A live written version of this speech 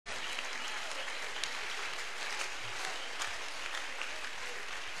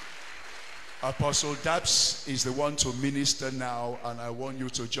Apostle Daps is the one to minister now, and I want you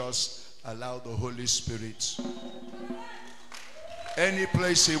to just allow the Holy Spirit. Any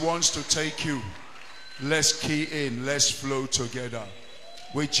place he wants to take you, let's key in, let's flow together.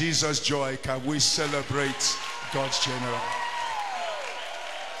 With Jesus' joy, can we celebrate God's general?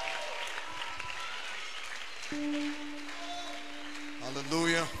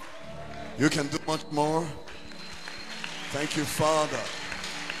 Hallelujah. You can do much more. Thank you, Father.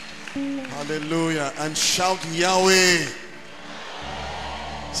 Hallelujah. And shout Yahweh.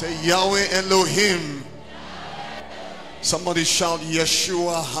 Say Yahweh Elohim. Somebody shout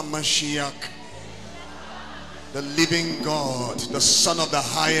Yeshua HaMashiach, the living God, the Son of the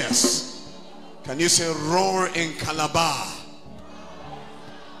highest. Can you say roar in Calaba?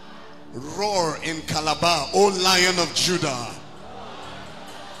 Roar in Calaba, O Lion of Judah.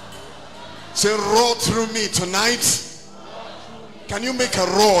 Say roar through me tonight. Can you make a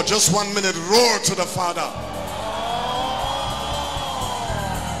roar? Just 1 minute. Roar to the Father.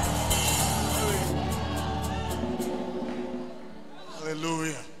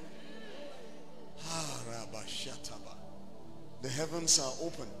 Hallelujah. The heavens are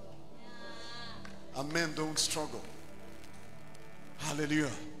open. And men don't struggle.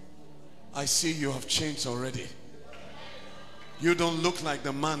 Hallelujah. I see you have changed already. You don't look like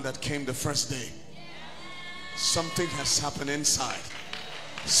the man that came the first day. Something has happened inside.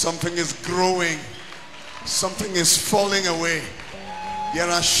 Something is growing. Something is falling away. There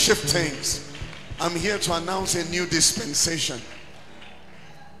are shiftings. I'm here to announce a new dispensation,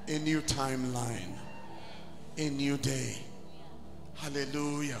 a new timeline, a new day.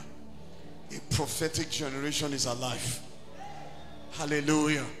 Hallelujah. A prophetic generation is alive.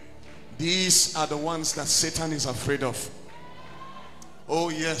 Hallelujah. These are the ones that Satan is afraid of. Oh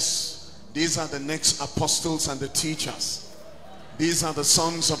yes. These are the next apostles and the teachers. These are the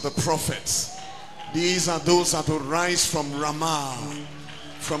sons of the prophets. These are those that will rise from Ramah,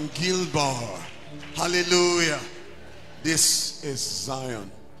 from Gilbar. Hallelujah. This is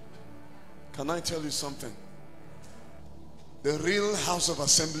Zion. Can I tell you something? The real house of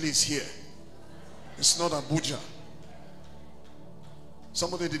assembly is here. It's not Abuja.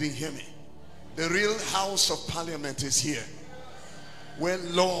 Somebody didn't hear me. The real house of parliament is here, where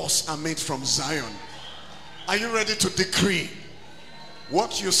laws are made from Zion. Are you ready to decree?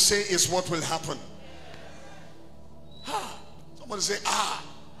 What you say is what will happen. Somebody say, ah.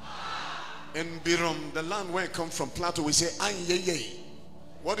 In Birom, the land where I come from, Plateau, we say, an ye ye.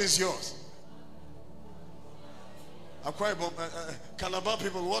 What is yours? Calaba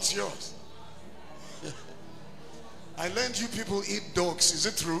people, what's yours? I learned you people eat dogs. Is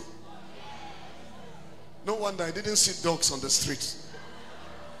it true? No wonder I didn't see dogs on the streets.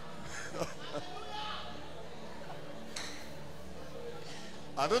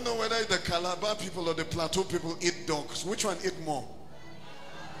 I don't know whether the Calaba people or the Plateau people eat dogs. Which one eat more?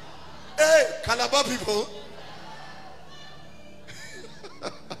 Hey, Calaba people.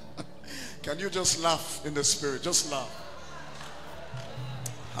 Can you just laugh in the spirit? Just laugh.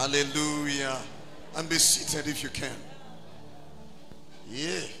 Hallelujah. And be seated if you can.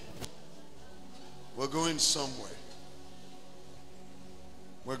 Yeah. We're going somewhere.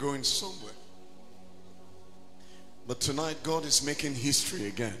 We're going somewhere. But tonight God is making history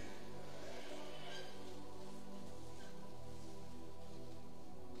again.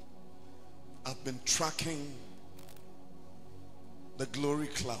 I've been tracking the glory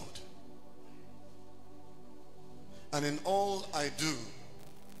cloud. And in all I do,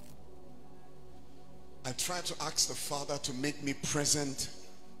 I try to ask the Father to make me present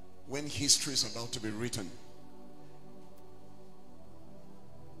when history is about to be written.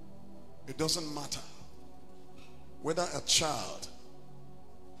 It doesn't matter whether a child,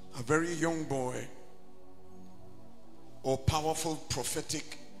 a very young boy, or powerful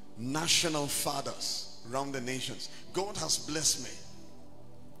prophetic national fathers around the nations. God has blessed me.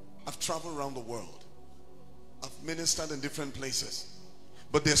 I've traveled around the world. I've ministered in different places.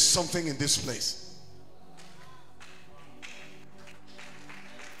 But there's something in this place.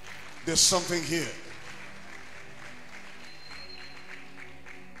 There's something here.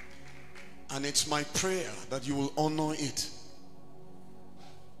 And it's my prayer that you will honor it.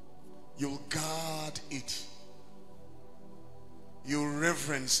 You'll guard it. You'll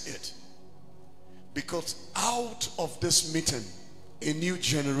reverence it. Because out of this meeting, a new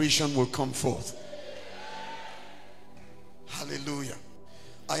generation will come forth. Hallelujah.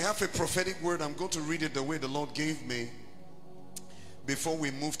 I have a prophetic word. I'm going to read it the way the Lord gave me before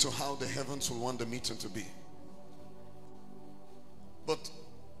we move to how the heavens will want the meeting to be. But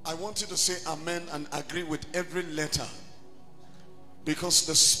I want you to say amen and agree with every letter Because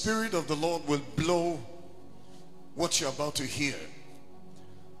the Spirit of the Lord will blow what you're about to hear,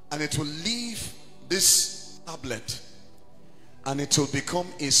 and it will leave this tablet, and it will become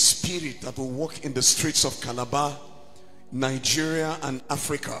a spirit that will walk in the streets of Calaba, Nigeria, and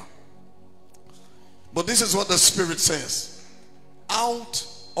Africa. But this is what the Spirit says. Out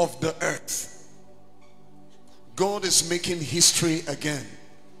of the earth, God is making history again.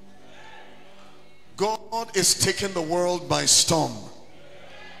 God is taking the world by storm.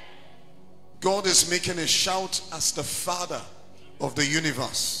 God is making a shout as the Father of the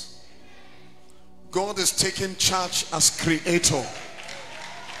universe. God is taking charge as Creator.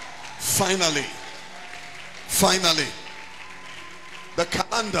 Finally, the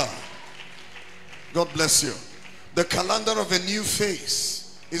calendar, God bless you, the calendar of a new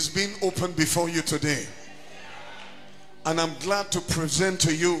phase is being opened before you today. And I'm glad to present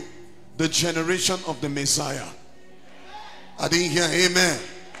to you the generation of the Messiah. I didn't hear amen.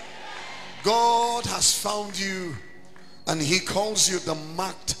 God has found you, and he calls you the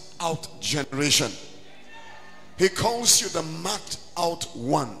marked out generation. He calls you the marked out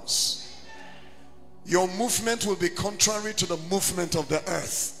ones. Your movement will be contrary to the movement of the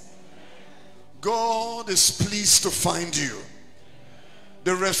earth. God is pleased to find you.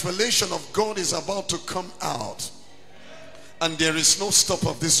 The revelation of God is about to come out, and there is no stop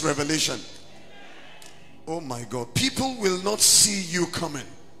of this revelation. Oh my God. People will not see you coming,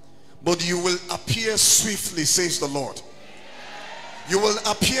 but you will appear swiftly, says the Lord. You will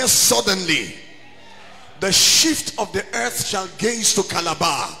appear suddenly. The shift of the earth shall gaze to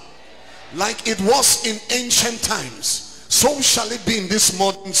Calaba. Like it was in ancient times, so shall it be in this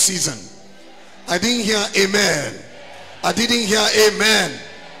modern season. I didn't hear amen. I didn't hear amen.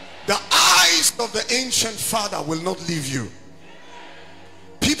 The eyes of the ancient Father will not leave you.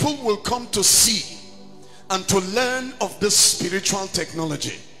 People will come to see and to learn of this spiritual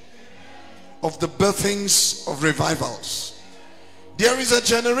technology, of the birthings of revivals. There is a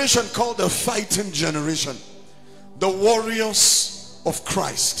generation called the fighting generation, the warriors of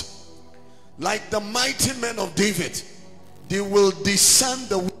Christ. Like the mighty men of David, they will discern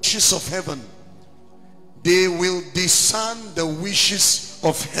the wishes of heaven. They will discern the wishes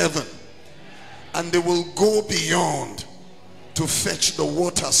of heaven, and they will go beyond to fetch the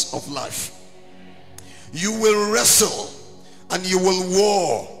waters of life. You will wrestle and you will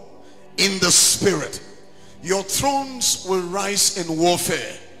war in the spirit. Your thrones will rise in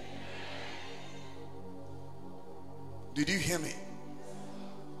warfare. Did you hear me?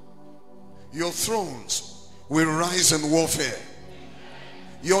 Your thrones will rise in warfare.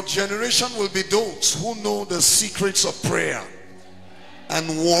 Your generation will be those who know the secrets of prayer and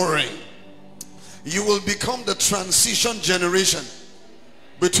warring. You will become the transition generation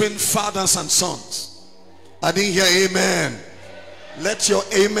between fathers and sons. I didn't hear amen. Let your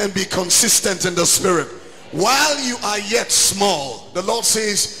amen be consistent in the spirit. While you are yet small, the Lord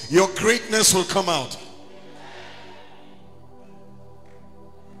says your greatness will come out.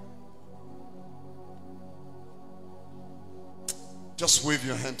 Just wave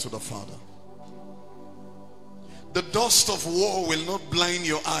your hand to the Father. The dust of war will not blind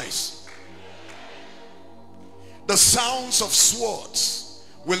your eyes. The sounds of swords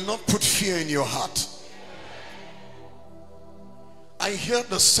will not put fear in your heart. I hear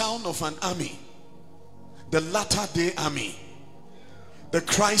the sound of an army, the latter day army, the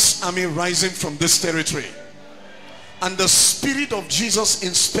Christ army rising from this territory, and the Spirit of Jesus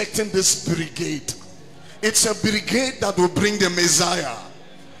inspecting this brigade. It's a brigade that will bring the Messiah.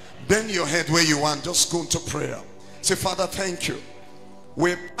 Bend your head where you want. Just go into prayer. Say, Father, thank you.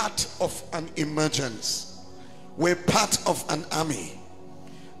 We're part of an emergence. We're part of an army.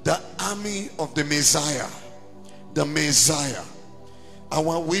 The army of the Messiah. The Messiah.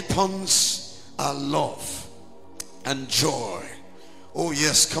 Our weapons are love and joy. Oh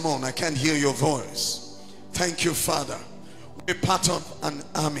yes, come on. I can't hear your voice. Thank you, Father. We're part of an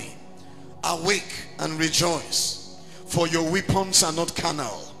army. Awake and rejoice, for your weapons are not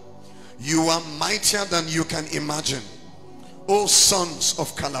carnal. You are mightier than you can imagine. O sons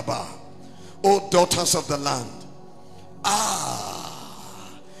of Calaba, O daughters of the land.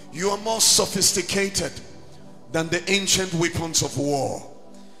 You are more sophisticated than the ancient weapons of war,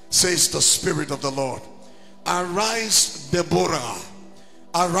 says the Spirit of the Lord. Arise, Deborah,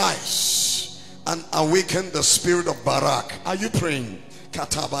 arise and awaken the spirit of Barak. Are you praying?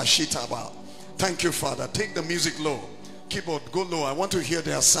 Kataba Shitaba. Thank you, Father. Take the music low. Keyboard, go low. I want to hear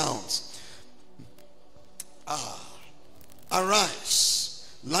their sounds.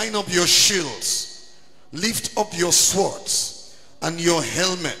 Arise. Line up your shields. Lift up your swords and your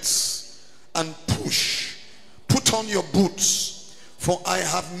helmets and push. Put on your boots. For I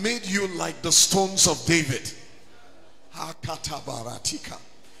have made you like the stones of David.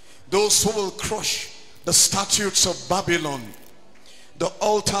 Those who will crush the statutes of Babylon, the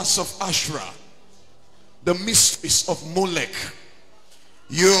altars of Asherah, the mysteries of Molech.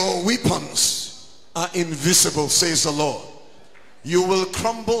 Your weapons are invisible, says the Lord. You will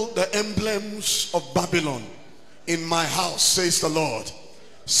crumble the emblems of Babylon in my house, says the Lord,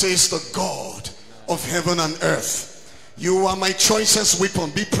 says the God of heaven and earth. You are my choicest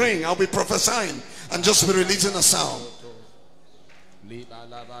weapon. Be praying, I'll be prophesying, and just be releasing a sound.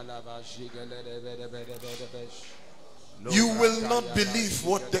 You will not believe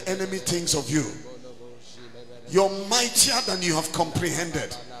what the enemy thinks of you. You're mightier than you have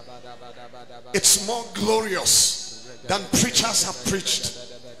comprehended. It's more glorious than preachers have preached.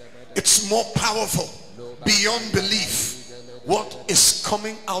 It's more powerful beyond belief what is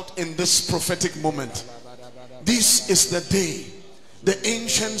coming out in this prophetic moment. This is the day the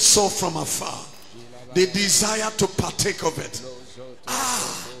ancients saw from afar. They desire to partake of it.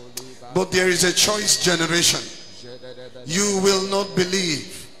 But there is a choice generation. You will not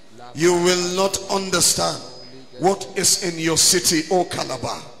believe. You will not understand what is in your city, O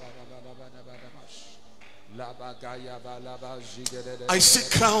Calaba. I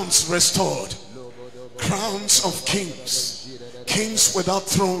see crowns restored. Crowns of kings. Kings without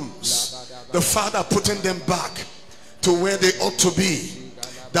thrones. The Father putting them back to where they ought to be,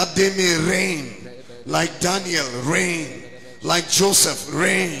 that they may reign like Daniel, reign like Joseph,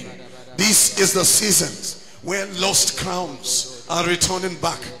 reign. This is the season where lost crowns are returning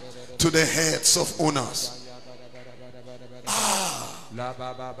back to the heads of owners.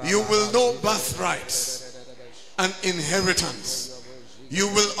 You will know birthrights and inheritance. You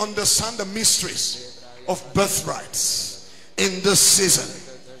will understand the mysteries of birthrights in this season.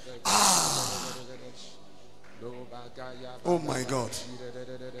 Oh my God.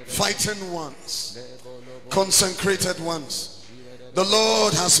 Fighting ones, consecrated ones. The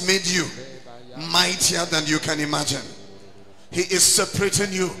Lord has made you mightier than you can imagine. He is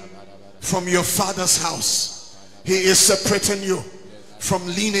separating you from your father's house. He is separating you from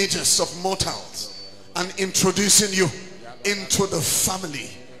lineages of mortals and introducing you into the family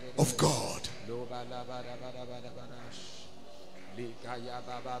of God.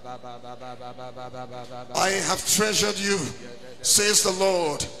 I have treasured you, says the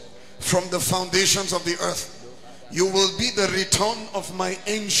Lord, from the foundations of the earth. You will be the return of my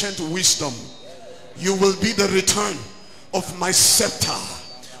ancient wisdom. You will be the return of my scepter,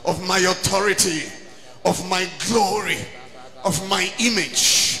 of my authority, of my glory, of my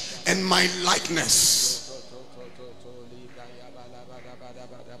image and my likeness.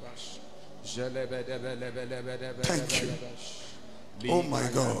 Thank you. Oh my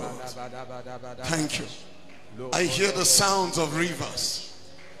God. Thank you. I hear the sounds of rivers,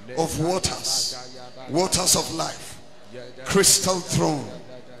 of waters, waters of life, crystal throne,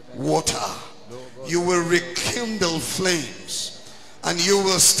 water. You will rekindle flames and you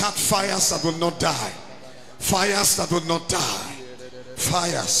will start fires that will not die. Fires that would not die.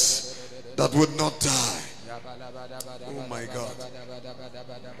 Fires that would not die. Oh my God.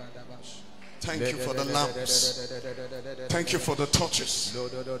 Thank you for the lamps. Thank you for the torches.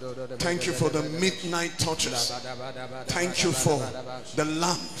 Thank you for the midnight torches. Thank you for the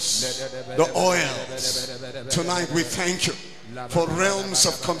lamps, the oils. Tonight we thank you for realms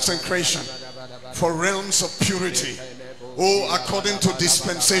of consecration, for realms of purity. Oh, according to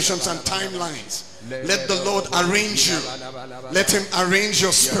dispensations and timelines, let the Lord arrange you. Let him arrange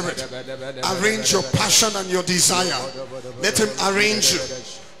your spirit, arrange your passion and your desire. Let him arrange you.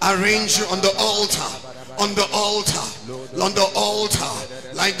 Arrange you on the altar, on the altar, on the altar,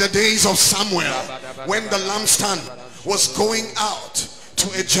 like the days of Samuel, when the lampstand was going out to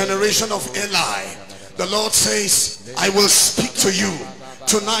a generation of Eli. The Lord says, I will speak to you.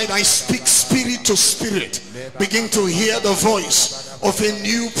 Tonight I speak spirit to spirit. Begin to hear the voice of a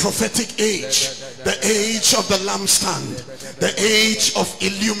new prophetic age, the age of the lampstand, the age of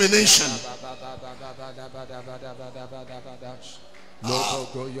illumination.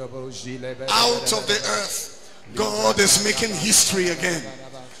 Out of the earth, God is making history again.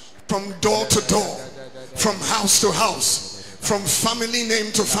 From door to door, from house to house, from family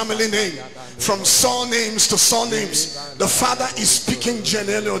name to family name, from surnames to surnames. The Father is speaking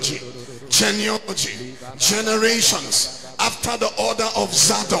genealogy, generations, after the order of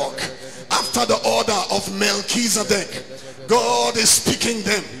Zadok, after the order of Melchizedek. God is speaking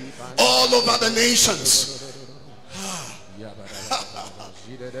them all over the nations.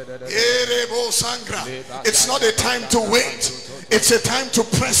 It's not a time to wait. It's a time to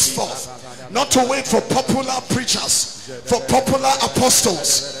press forth. not to wait for popular preachers, for popular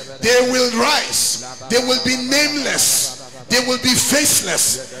apostles. They will rise. They will be nameless. They will be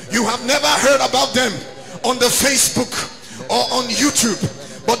faceless. You have never heard about them on the Facebook or on YouTube,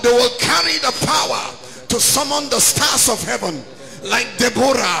 but they will carry the power to summon the stars of heaven. Like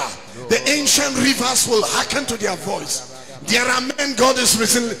Deborah, the ancient rivers will hearken to their voice. There are men God is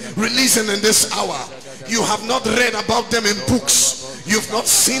releasing in this hour. You have not read about them in books. You've not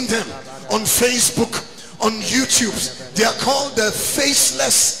seen them on Facebook, on YouTube. They are called the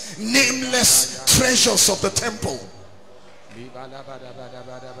faceless, nameless treasures of the temple.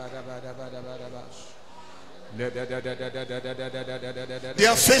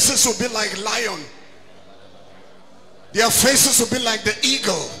 Their faces will be like lion. Their faces will be like the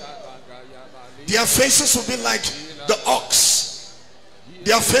eagle. Their faces will be like the ox.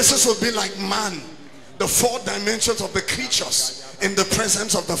 Their faces will be like man. The four dimensions of the creatures in the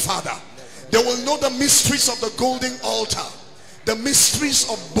presence of the Father. They will know the mysteries of the golden altar, the mysteries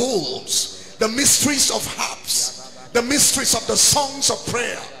of bowls, the mysteries of harps, the mysteries of the songs of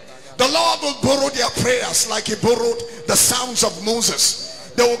prayer. The Lord will borrow their prayers like he borrowed the sounds of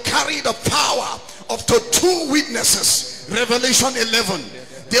Moses. They will carry the power of the two witnesses. Revelation 11.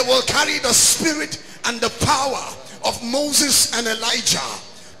 They will carry the spirit and the power of Moses and Elijah.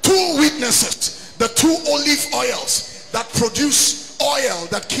 Two witnesses, the two olive oils that produce oil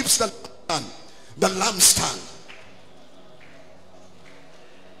that keeps the lampstand.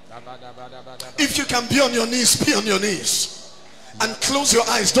 If you can be on your knees, be on your knees and close your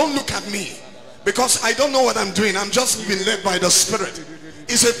eyes. Don't look at me, because I don't know what I'm doing. I'm just being led by the Spirit.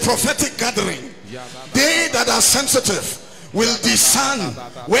 It's a prophetic gathering. They that are sensitive will discern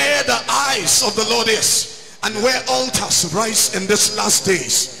where the eyes of the Lord is and where altars rise in this last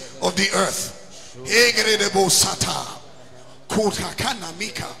days of the earth.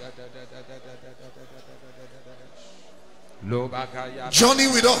 Journey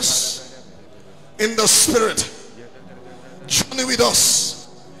with us in the Spirit. Journey with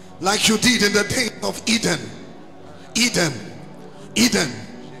us like you did in the day of Eden. Eden. Eden.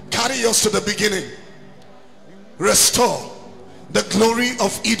 Carry us to the beginning. Restore the glory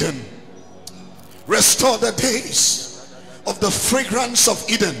of Eden. Restore the days of the fragrance of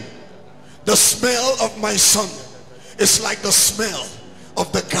Eden. The smell of my son is like the smell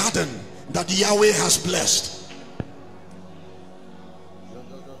of the garden that Yahweh has blessed.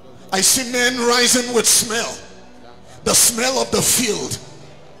 I see men rising with smell. The smell of the field.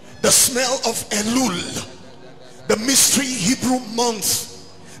 The smell of Elul. The mystery Hebrew month.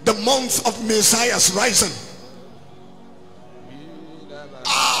 The month of Messiah's rising.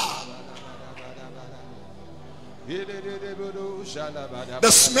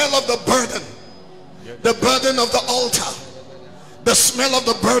 The smell of the burden. The burden of the altar. The smell of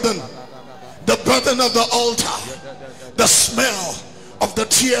the burden. The burden of the altar. The smell of the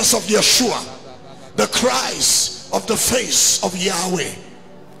tears of Yeshua. The cries of the face of Yahweh.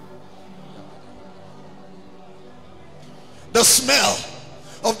 The smell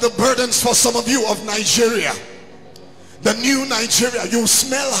of the burdens for some of you of Nigeria. The new Nigeria. You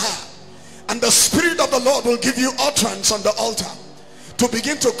smell her. And the Spirit of the Lord will give you utterance on the altar to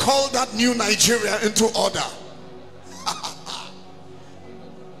begin to call that new Nigeria into order.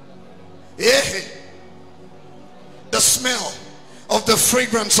 Yeah. The smell of the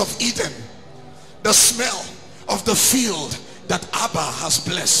fragrance of Eden. The smell of the field that Abba has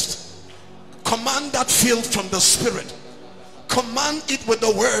blessed. Command that field from the Spirit. Command it with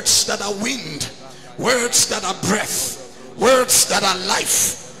the words that are wind, words that are breath, words that are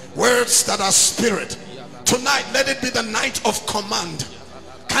life, words that are spirit. Tonight, let it be the night of command.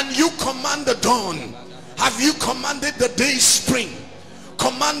 Can you command the dawn? Have you commanded the day's spring?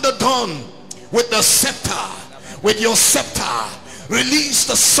 Command the dawn with the scepter, with your scepter. Release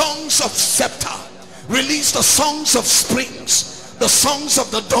the songs of scepter. Release the songs of springs, the songs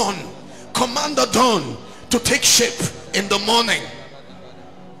of the dawn. Command the dawn to take shape in the morning.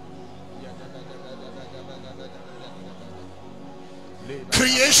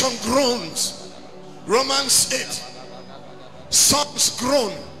 Creation groans. Romans 8. Songs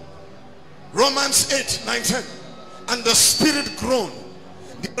groan. Romans 8:19. And the Spirit groan.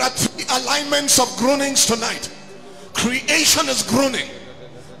 There are three alignments of groanings tonight. Creation is groaning.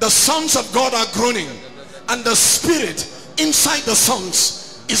 The sons of God are groaning. And the Spirit inside the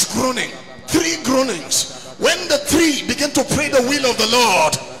sons is groaning. Three groanings. When the three begin to pray the will of the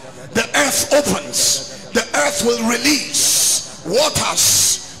Lord, the earth opens. The earth will release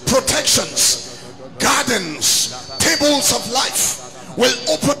waters, protections, gardens, tables of life will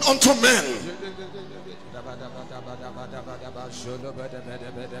open unto men.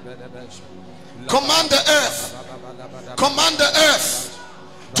 Command the earth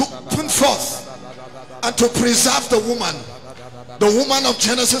to open forth and to preserve the woman of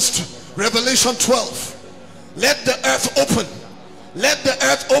Genesis, Revelation 12. Let the earth open. Let the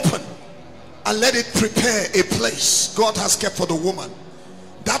earth open and let it prepare a place God has kept for the woman.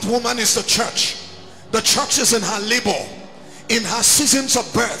 That woman is the church. The church is in her labor, in her seasons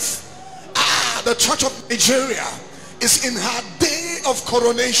of birth. The church of Nigeria is in her day of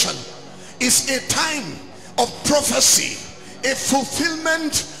coronation. It's a time of prophecy, a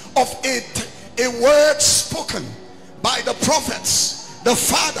fulfillment of a word spoken by the prophets, the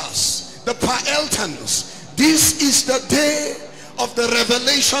fathers, the Paeltans. This is the day of the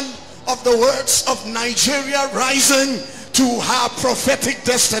revelation of the words of Nigeria rising to her prophetic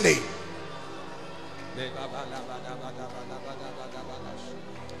destiny.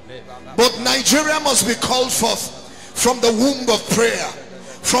 But Nigeria must be called forth from the womb of prayer,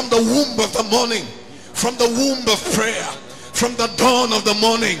 from the womb of the morning, from the womb of prayer, from the dawn of the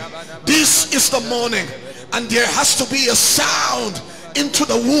morning. This is the morning, and there has to be a sound into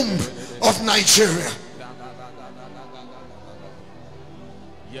the womb of Nigeria.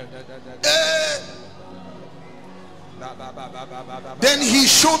 Then he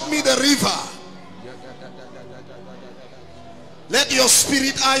showed me the river. Let your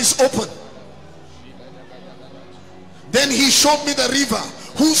spirit eyes open. Then he showed me the river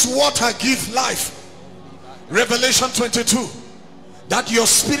whose water give life. Revelation 22. That your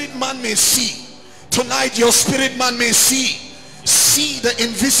spirit man may see. Tonight your spirit man may see. See the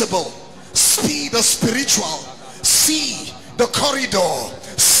invisible. See the spiritual. See the corridor.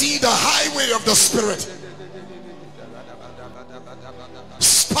 See the highway of the spirit.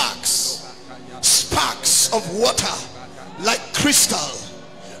 Sparks of water like crystal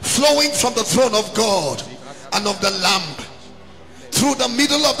flowing from the throne of God and of the Lamb through the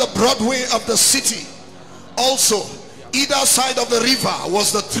middle of the Broadway of the city. Also, either side of the river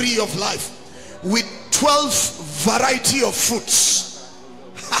was the tree of life with 12 variety of fruits.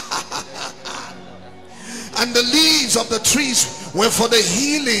 And the leaves of the trees were for the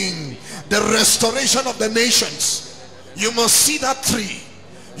healing, the restoration of the nations. You must see that tree.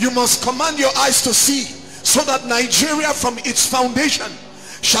 You must command your eyes to see, so that Nigeria from its foundation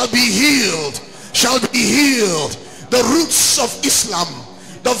shall be healed, shall be healed. The roots of Islam,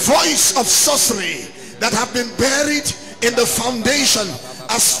 the voice of sorcery that have been buried in the foundation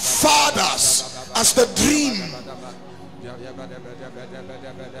as fathers, as the dream.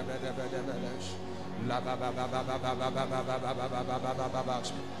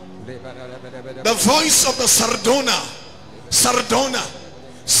 The voice of the Sardona,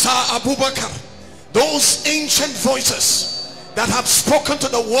 Sa Abubakar, those ancient voices that have spoken to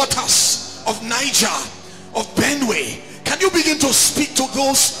the waters of Niger, of Benue. Can you begin to speak to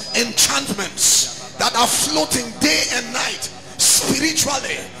those enchantments that are floating day and night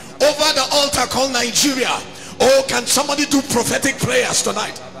spiritually over the altar called Nigeria? Oh, can somebody do prophetic prayers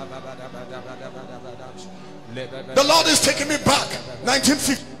tonight? The Lord is taking me back.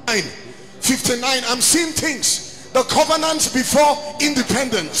 1959. I'm seeing things. The covenants before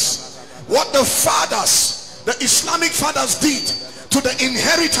independence. What the fathers, the Islamic fathers did to the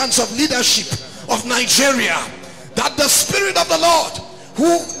inheritance of leadership of Nigeria. That the Spirit of the Lord,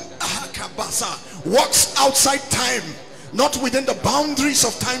 who walks outside time, not within the boundaries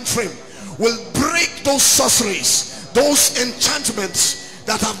of time frame, will break those sorceries, those enchantments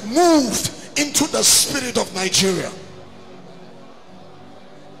that have moved into the spirit of Nigeria.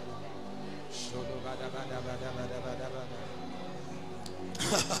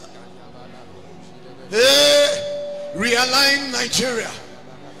 Hey, realign Nigeria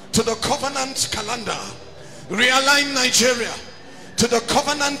to the covenant calendar. Realign Nigeria to the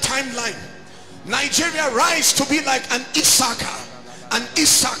covenant timeline. Nigeria rise to be like an Issachar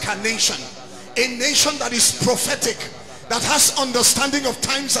nation, a nation that is prophetic, that has understanding of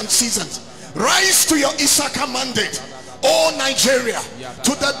times and seasons. Rise to your Issachar mandate, oh Nigeria,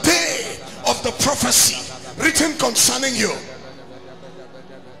 to the day of the prophecy written concerning you.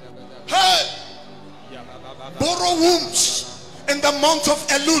 Hey, borrow wombs in the month of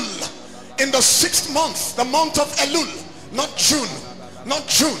Elul, in the 6th month, the month of Elul, not June, not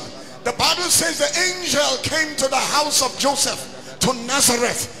June. The Bible says the angel came to the house of Joseph to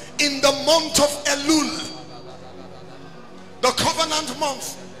Nazareth in the month of Elul, the covenant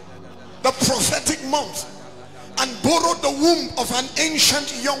month, the prophetic month, and borrowed the womb of an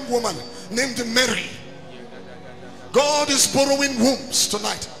ancient young woman named Mary. God is borrowing wombs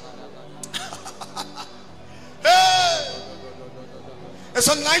tonight. Hey, it's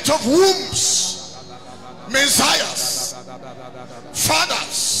a night of wombs, messiahs,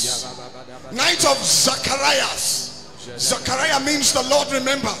 Fathers, night of Zacharias. Zachariah means the Lord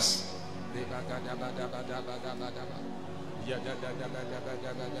remembers.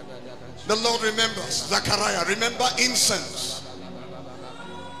 The Lord remembers. Zachariah, remember incense.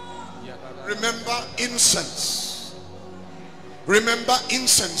 Remember incense. Remember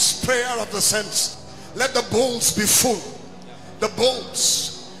incense. Prayer of the saints. Let the bowls be full. The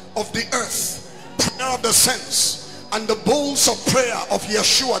bowls of the earth. Prayer of the saints. And the bowls of prayer of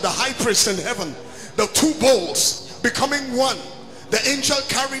Yeshua, the high priest in heaven. The two bowls becoming one. The angel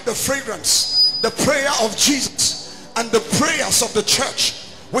carried the fragrance, the prayer of Jesus, and the prayers of the church,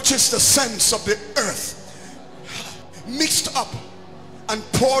 which is the sense of the earth, mixed up and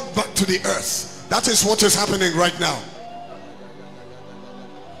poured back to the earth. That is what is happening right now.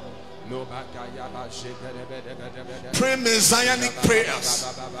 Pray messianic prayers.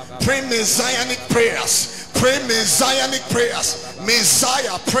 Pray messianic prayers. Pray messianic prayers.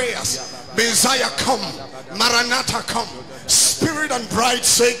 Messiah prayers. Messiah come. Maranatha come. Spirit and bride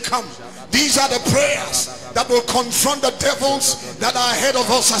say come. These are the prayers that will confront the devils that are ahead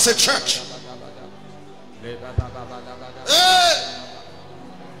of us as a church. Hey!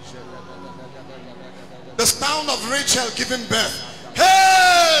 The sound of Rachel giving birth.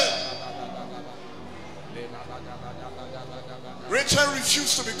 Hey! Rachel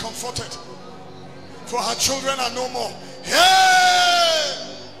refused to be comforted, for her children are no more. Hey!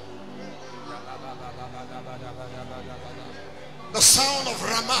 The sound of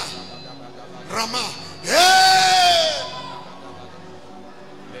Ramah. Ramah. Hey!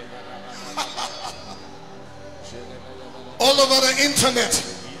 All over the internet,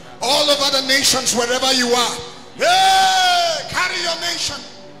 all over the nations, wherever you are. Hey! Carry your nation.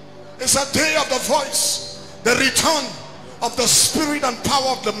 It's a day of the voice, the return of the spirit and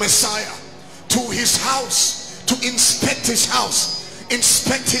power of the Messiah to his house, to inspect his house,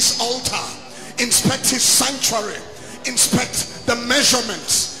 inspect his altar, inspect his sanctuary, inspect the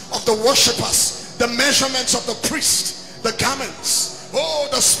measurements of the worshippers, the measurements of the priest, the garments, oh,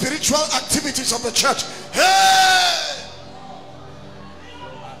 the spiritual activities of the church. Hey!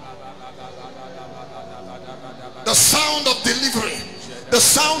 The sound of delivery, the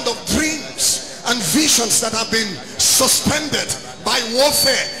sound of dreams and visions that have been suspended by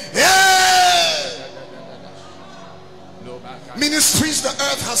warfare. Yeah! Ministries the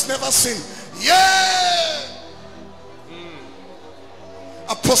earth has never seen. Yeah!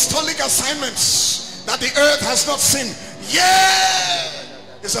 Apostolic assignments that the earth has not seen. Yeah!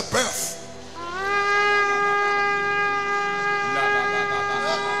 It's a birth.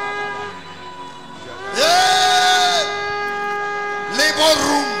 Yeah! Labor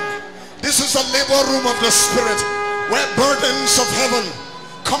room. This is a labor room of the spirit, where burdens of heaven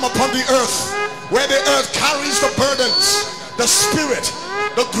come upon the earth, where the earth carries the burdens, the spirit,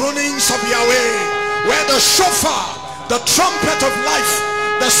 the groanings of Yahweh, where the shofar, the trumpet of life,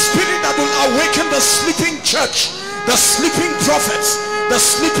 the spirit that will awaken the sleeping church, the sleeping prophets, the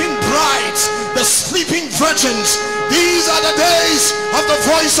sleeping brides, the sleeping virgins. These are the days of the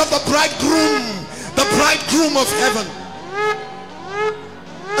voice of the bridegroom of heaven.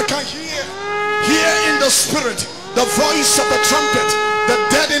 I can hear in the spirit the voice of the trumpet. The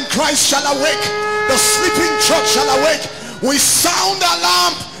dead in Christ shall awake, the sleeping church shall awake. We sound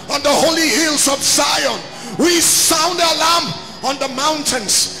alarm on the holy hills of Zion. We sound alarm on the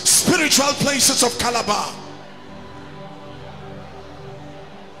mountains, spiritual places of Calaba.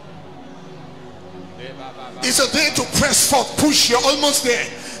 It's a day to press forth. Push. You're almost there.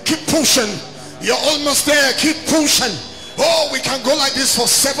 Keep pushing. You're almost there. Keep pushing. Oh, we can go like this for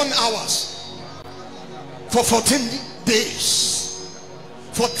 7 hours, for 14 days,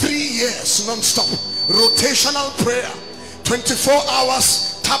 for 3 years non-stop. Rotational prayer, 24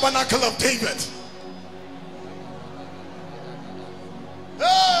 hours, tabernacle of David.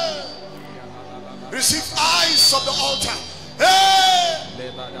 Hey! Receive eyes of the altar. Hey!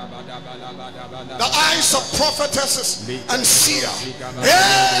 The eyes of prophetesses and seer.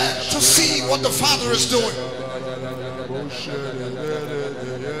 Hey! To see what the Father is doing.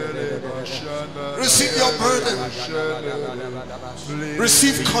 Receive your burden.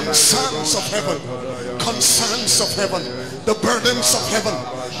 Receive concerns of heaven. Concerns of heaven. The burdens of heaven.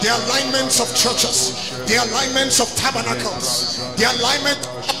 The alignments of churches. The alignments of tabernacles. The alignment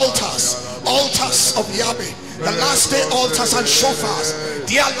of altars. Altars of Yahweh. The last day altars and shofars.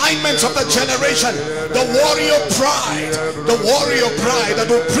 The alignment of the generation. The warrior bride. The warrior bride that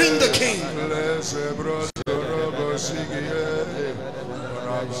will bring the king.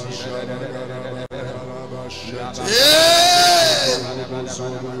 Yeah!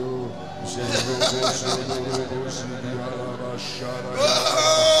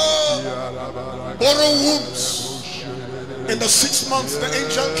 Borrow wombs. In the 6th month, the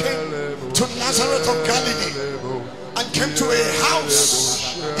angel came to Nazareth of Galilee and came to a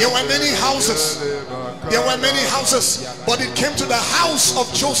house. There were many houses. There were many houses, but it came to the house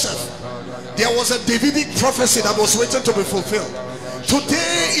of Joseph. There was a Davidic prophecy that was waiting to be fulfilled.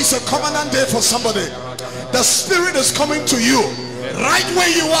 Today is a covenant day for somebody. The Spirit is coming to you right where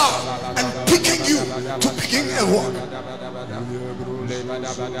you are and picking you to begin a work.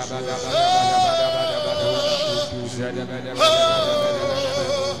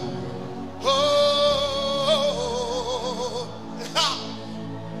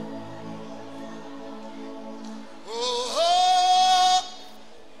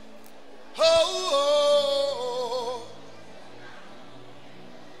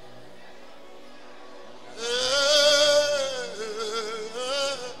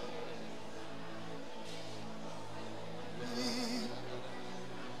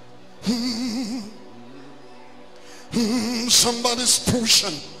 Somebody's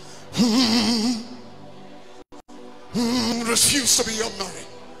pushing. Refuse to be ordinary.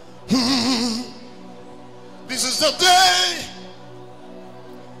 This is the day.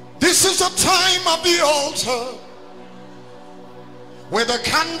 This is the time of the altar where the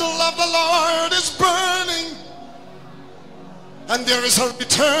candle of the Lord is burning, and there is a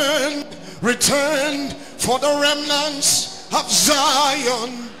return for the remnants of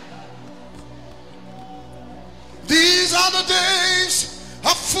Zion. These are the days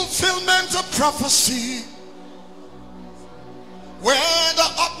of fulfillment of prophecy, where the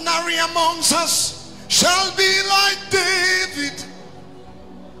ordinary amongst us shall be like David.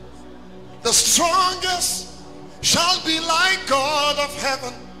 The strongest shall be like God of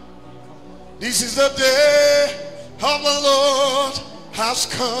heaven. This is the day of the Lord has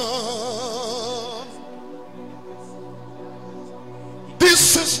come.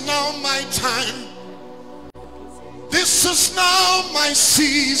 This is now my time. This is now my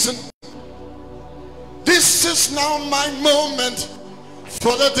season. This is now my moment,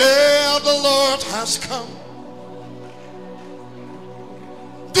 for the day of the Lord has come.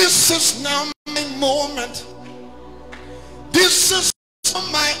 This is now my moment. This is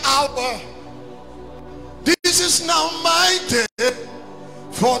my hour. This is now my day,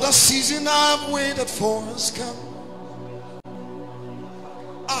 for the season I've waited for has come.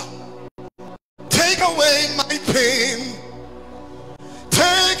 Take away my pain.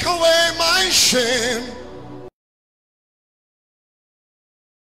 Take away my shame.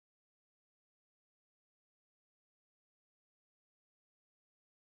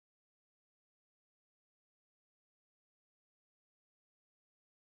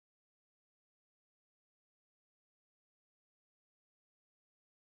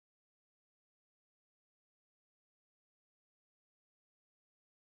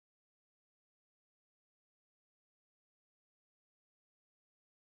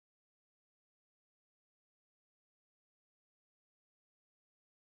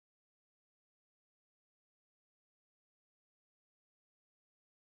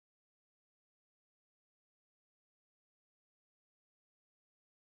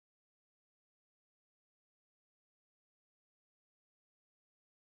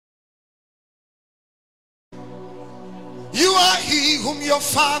 You are he whom your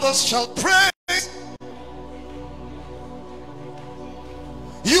fathers shall praise.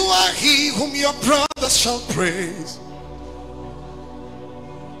 You are he whom your brothers shall praise.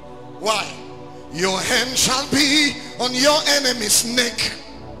 Why? Your hand shall be on your enemy's neck.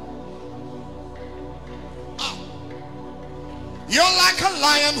 You're like a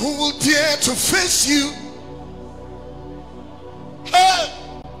lion who will dare to face you. Hey!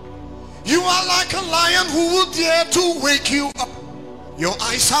 You are like a lion who will dare to wake you up. Your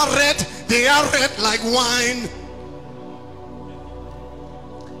eyes are red, they are red like wine.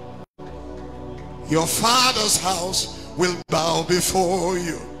 Your father's house will bow before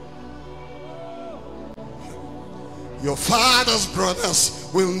you. Your father's brothers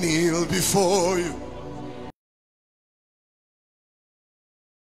will kneel before you.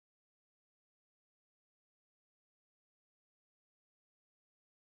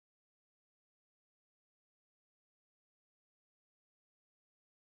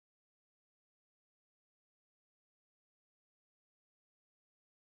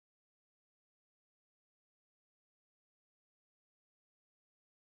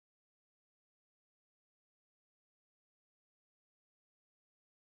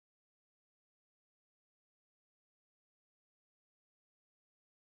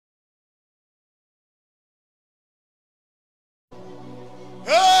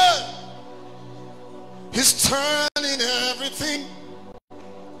 Hey! He's turning everything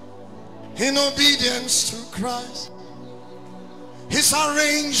in obedience to Christ. He's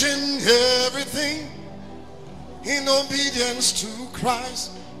arranging everything in obedience to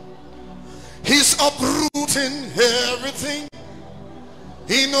Christ. He's uprooting everything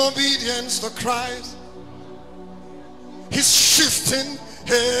in obedience to Christ. He's shifting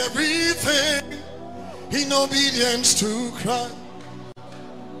everything in obedience to Christ.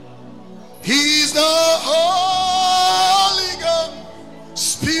 He's the Holy Ghost,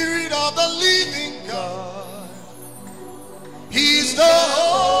 Spirit of the living God. He's the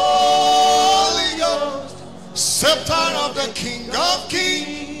Holy Ghost, Scepter of the King of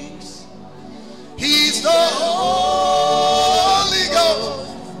Kings. He's the Holy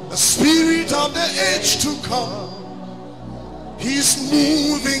Ghost, the Spirit of the age to come. He's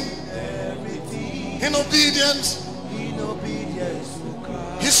moving in obedience.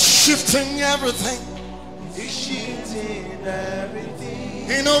 He's shifting everything. He's shifting everything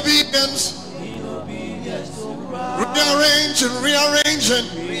In obedience. Rearranging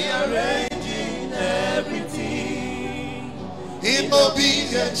everything in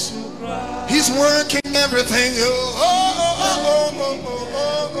obedience. He's working everything.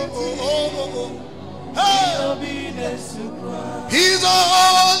 He's a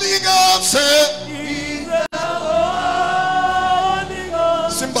Holy Ghost.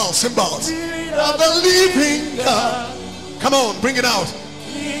 Symbols of the living God. Come on, bring it out.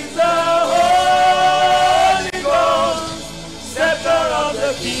 He's the Holy Ghost, Scepter of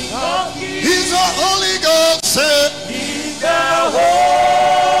the King of Kings. He's a Holy Ghost. He's the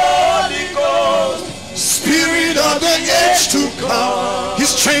Holy Ghost, Spirit of the age to come.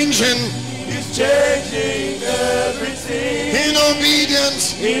 He's changing everything in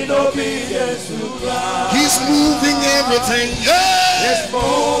obedience. to Christ. He's moving everything. He's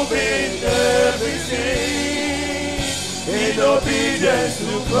moving everything in obedience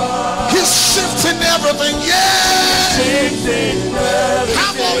to Christ. He's shifting everything. Shifting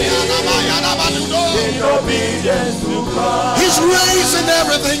everything in obedience to Christ. He's raising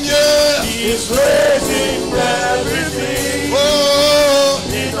everything. He's raising everything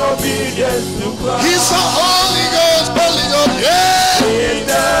in obedience to Christ. He's the Holy Ghost. He's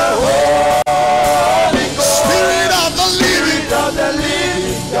the Holy Ghost, Spirit of the living God. He's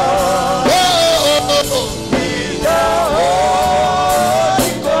the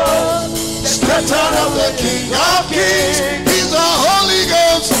Holy Ghost, Scepter of the King of Kings. He's the Holy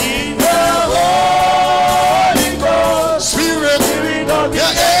Ghost. He's the Holy Ghost, Spirit of the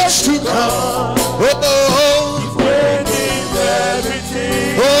age to come.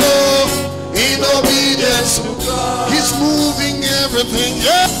 In obedience. He's moving everything.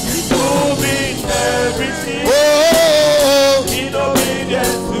 He's moving everything in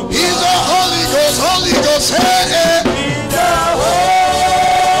obedience to Christ. He's the Holy Ghost. Holy Ghost. He's the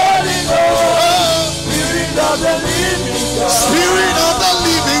Holy Ghost, Spirit of the living God. Spirit of the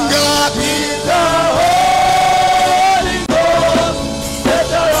living God. He's the Holy Ghost,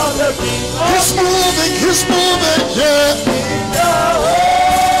 Scepter of the King of He's moving. He's moving. He's the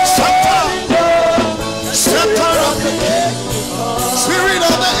Scepter of the King. Spirit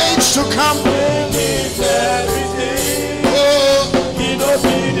of the age to come. in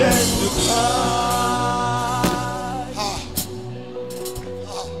obedience to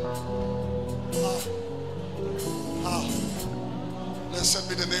Blessed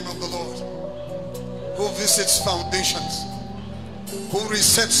be the name of the Lord, who visits foundations, who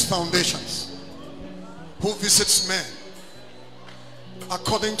resets foundations, who visits men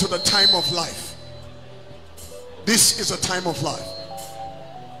according to the time of life. This is a time of life.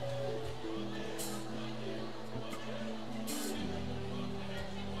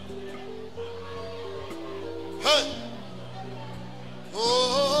 Hey.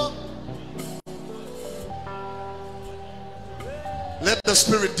 Oh. Let the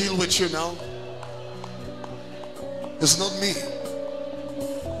Spirit deal with you now. It's not me.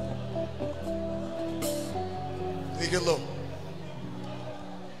 Take it low.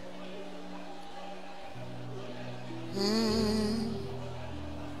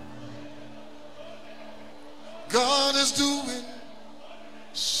 God is doing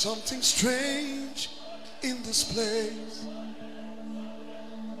something strange in this place.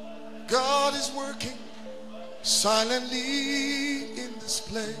 God is working silently in this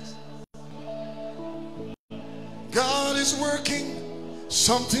place. God is working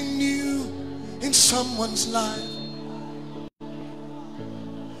something new in someone's life.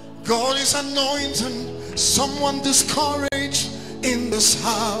 God is anointing someone discouraged in this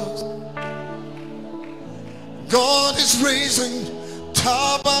house. God is raising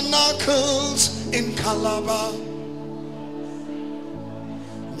tabernacles in Calaba.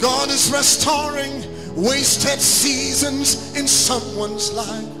 God is restoring wasted seasons in someone's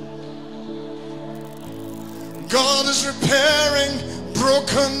life. God is repairing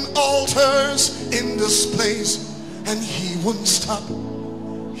broken altars in this place, and he won't stop.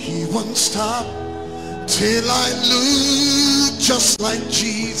 He won't stop till I look just like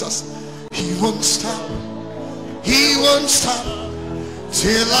Jesus. He won't stop. He won't stop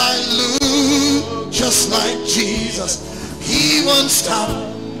till I look just like Jesus. He won't stop.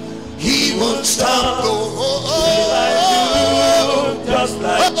 He won't stop. Till I look just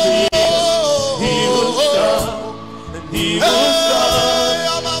like Jesus. He won't stop. And he won't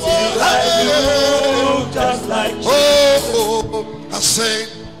stop till I look just like Jesus. I say,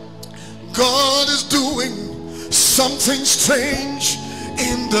 God is doing something strange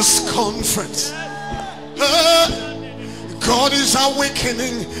in this conference. God is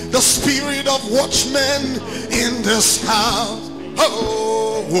awakening the spirit of watchmen in this house.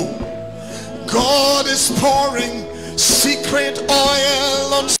 God is pouring secret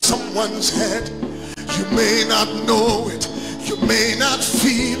oil on someone's head. You may not know it, you may not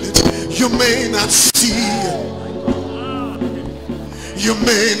feel it, you may not see it, you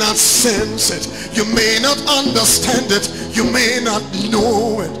may not sense it, you may not understand it, you may not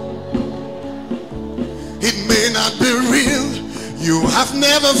know it. It may not be real. You have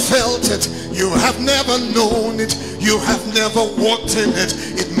never felt it. You have never known it. You have never walked in it.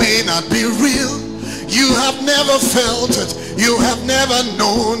 It may not be real. You have never felt it. You have never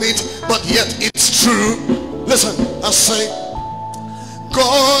known it. But yet it's true. Listen, I say,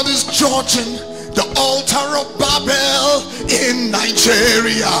 God is judging the altar of Babel in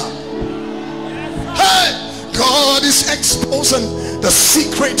Nigeria. Hey, God is exposing the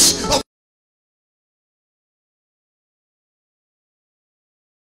secrets of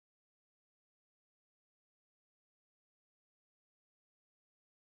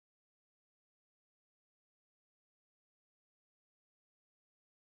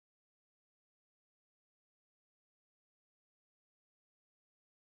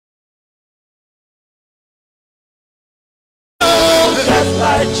just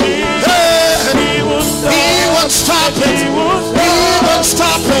like Jesus. He won't stop. He won't stop it. He won't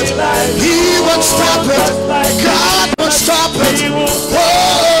stop it. He won't stop it. God won't stop it. He won't stop.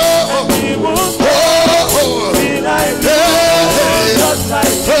 Oh, He won't oh, stop oh, till I look hey, just like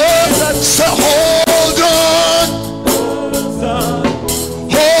hey. Jesus. So hold on, hold on,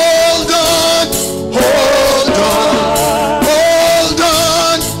 hold on, hold on, hold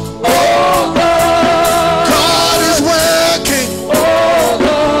on. God is working.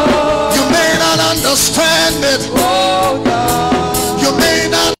 You may not understand it. You may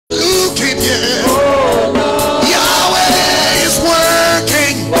not look it yet. Yahweh is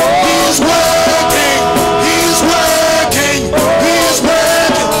working. He's working. He's working. He's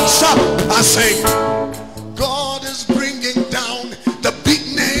working. Stop. I say, God is bringing down the big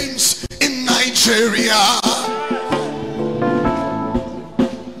names in Nigeria.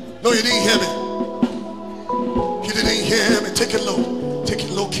 No, you didn't hear me. You didn't hear me. Take it low. Take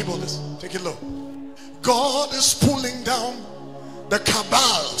it low, keyboardist. Take it low. God is pulling down the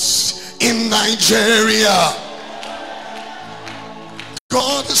cabals in Nigeria.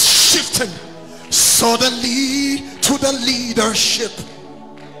 God is shifting suddenly to the leadership.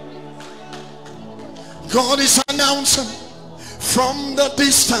 God is announcing from the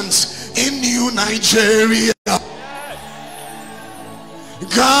distance in New Nigeria.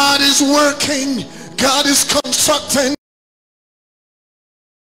 God is working. God is constructing.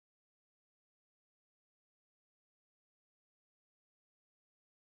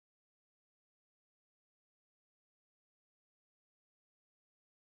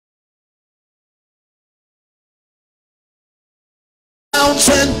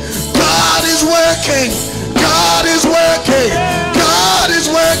 God is working. God is working. God is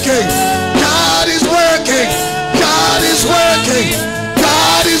working. God is working. God is working.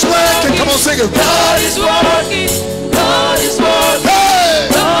 God is working. Come on, sing it. God is working. God is working. Hey!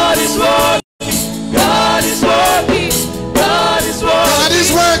 God is working. God is working. God is working. God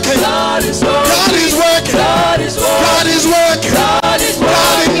is working. God is working. God is working. God is working. God is working. God is God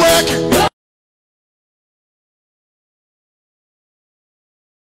is working. working.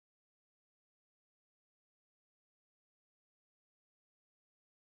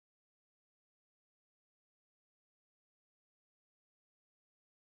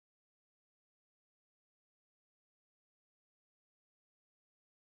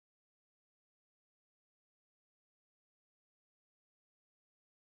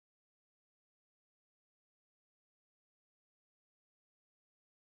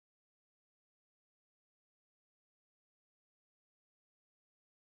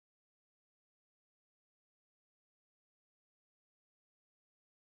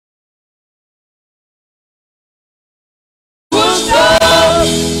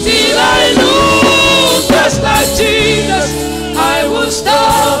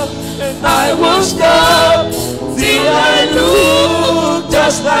 won't stop till I look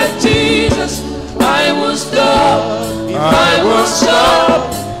just like Jesus. I won't stop. I won't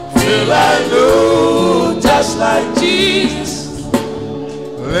stop till I look just like Jesus.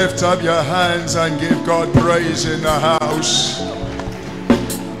 Lift up your hands and give God praise in the house.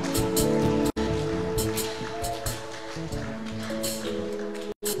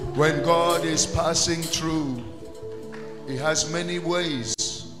 When God is passing through, He has many ways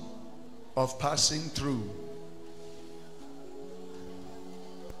of passing through.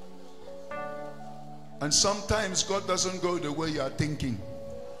 And sometimes God doesn't go the way you are thinking.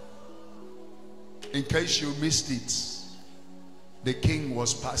 In case you missed it, the king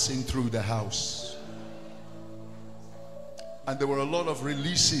was passing through the house. And there were a lot of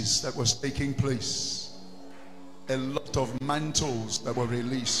releases that was taking place. A lot of mantles that were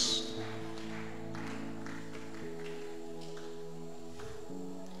released.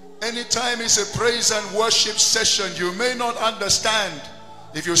 Anytime it's a praise and worship session, you may not understand.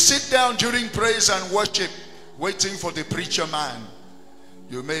 If you sit down during praise and worship, waiting for the preacher man,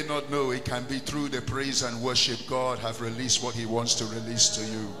 you may not know it can be through the praise and worship God have released what He wants to release to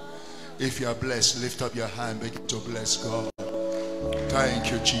you. If you are blessed, lift up your hand, begin to bless God.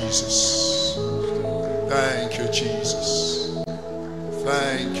 Thank you, Jesus. Thank you, Jesus.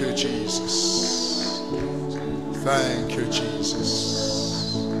 Thank you, Jesus. Thank you, Jesus.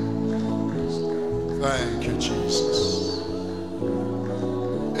 Thank you, Jesus.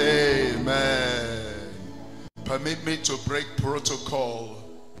 Amen. Permit me to break protocol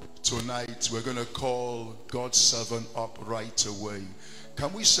tonight. We're going to call God's servant up right away.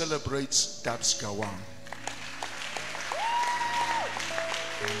 Can we celebrate Daps Gwom?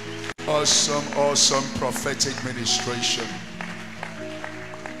 Awesome, awesome prophetic ministration.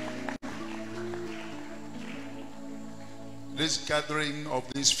 This gathering of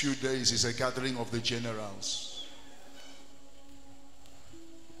these few days is a gathering of the generals.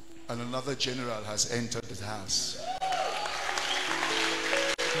 And another general has entered the house.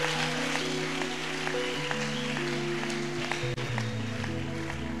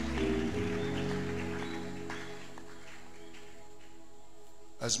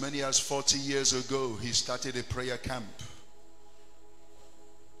 As many as 40 years ago, he started a prayer camp.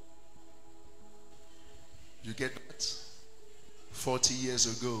 You get that? 40 years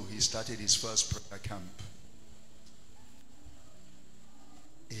ago, he started his first prayer camp.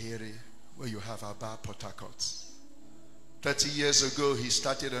 Here, where you have Aba, Port Harcourt. 30 years ago, he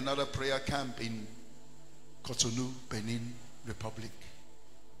started another prayer camp in Cotonou, Benin Republic.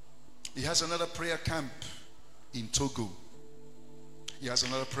 He has another prayer camp in Togo. He has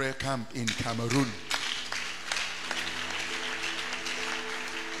another prayer camp in Cameroon.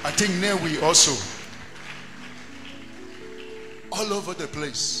 I think Newi also. All over the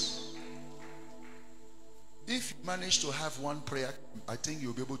place. If you manage to have one prayer camp, I think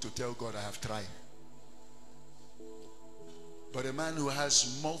you'll be able to tell God, I have tried. But a man who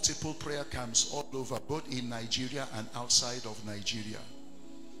has multiple prayer camps all over, both in Nigeria and outside of Nigeria,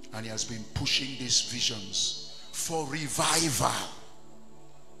 and he has been pushing these visions for revival.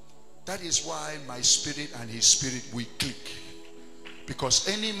 That is why my spirit and his spirit will click. Because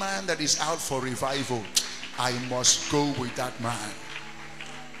any man that is out for revival, I must go with that man.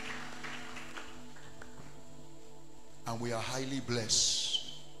 And we are highly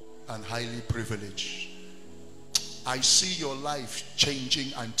blessed and highly privileged. I see your life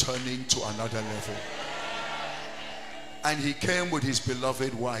changing and turning to another level. And he came with his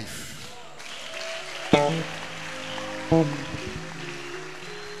beloved wife.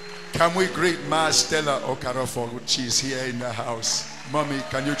 Can we greet Ma Stella Okarafo? She's here in the house. Mommy,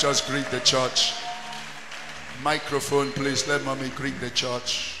 can you just greet the church? Microphone, please. Let mommy greet the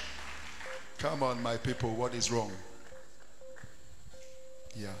church. Come on, my people. What is wrong?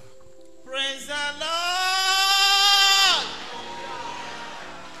 Yeah. Praise the Lord.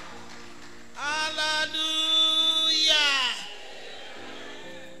 Hallelujah.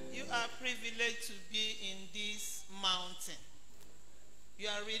 You are privileged to be in this mountain. You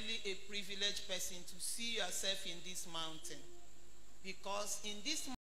are really a privileged person to see yourself in this mountain. Because in this